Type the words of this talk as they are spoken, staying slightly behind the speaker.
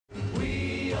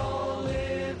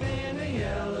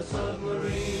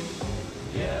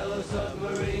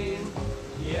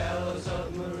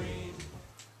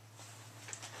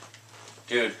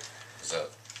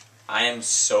am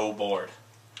so bored.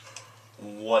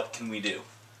 What can we do?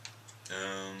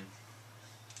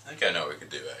 I think I know what we could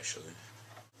do, actually.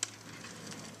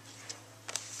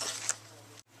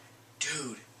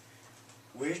 Dude,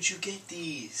 where'd you get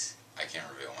these? I can't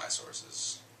reveal my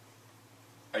sources.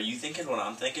 Are you thinking what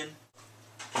I'm thinking?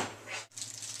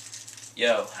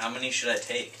 Yo, how many should I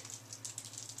take?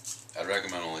 I'd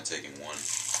recommend only taking one.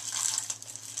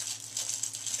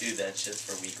 Dude, that shit's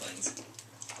for weaklings.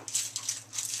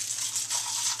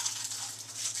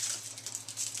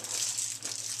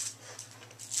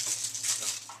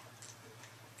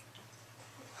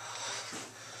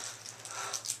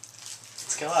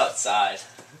 Let's go outside.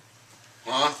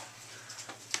 Huh?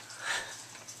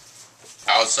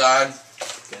 Outside?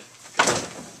 Good.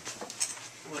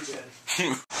 We're good. Yo,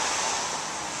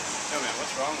 man,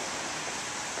 what's wrong with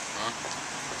Huh?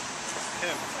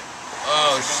 him?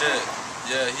 Oh, shit.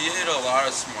 Yeah, he ate a lot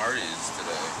of Smarties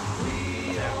today.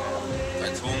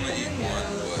 I told him to eat one,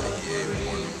 but he ate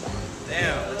more than one.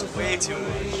 Damn, that's way too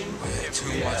much. Way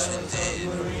too much indeed.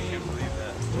 I can't believe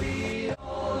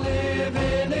that.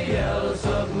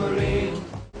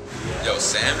 Yo,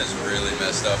 Sam is really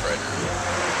messed up right now.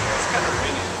 It's kind of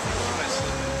windy, if I'm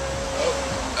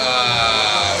honest.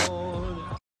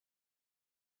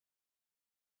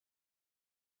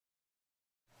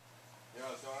 Yo,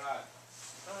 it's alright.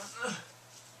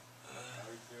 How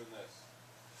are you doing this?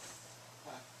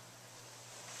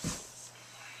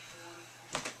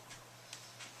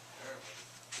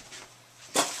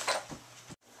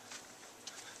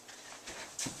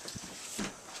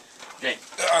 Jake,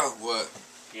 What?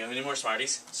 you have any more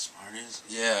Smarties? Smarties?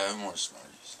 Yeah, I have more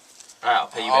Smarties. Alright, I'll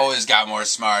pay you back. Always got more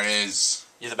Smarties.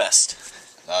 You're the best.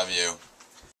 Love you.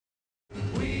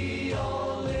 We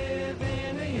all live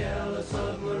in a yellow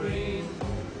submarine,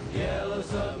 yellow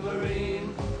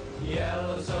submarine,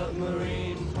 yellow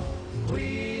submarine.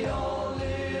 We all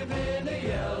live in a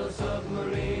yellow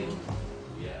submarine,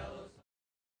 yellow.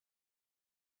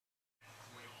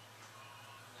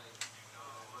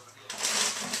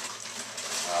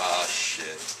 Ah,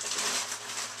 shit.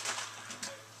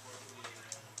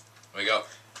 We go.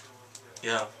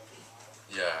 Yo,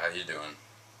 Yeah, how you doing?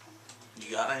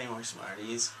 you got any more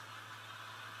Smarties?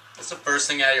 What's the first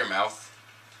thing out of your mouth?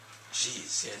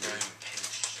 Jeez, yeah, don't even pay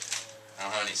this shit. I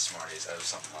don't have any Smarties. I have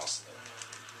something else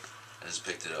though. I just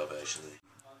picked it up actually.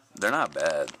 They're not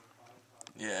bad.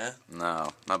 Yeah? No,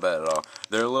 not bad at all.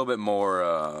 They're a little bit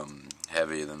more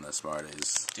heavy than the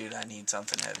Smarties. Dude, I need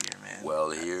something heavier, man.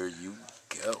 Well, here you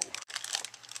go.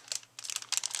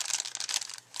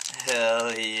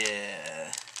 Hell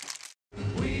yeah.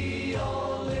 We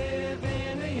all live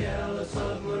in a yellow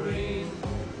submarine,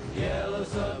 yellow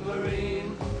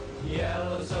submarine,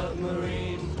 yellow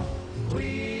submarine.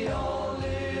 We all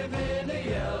live in a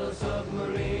yellow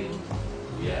submarine,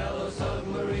 yellow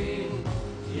submarine,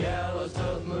 yellow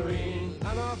submarine.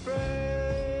 I'm afraid.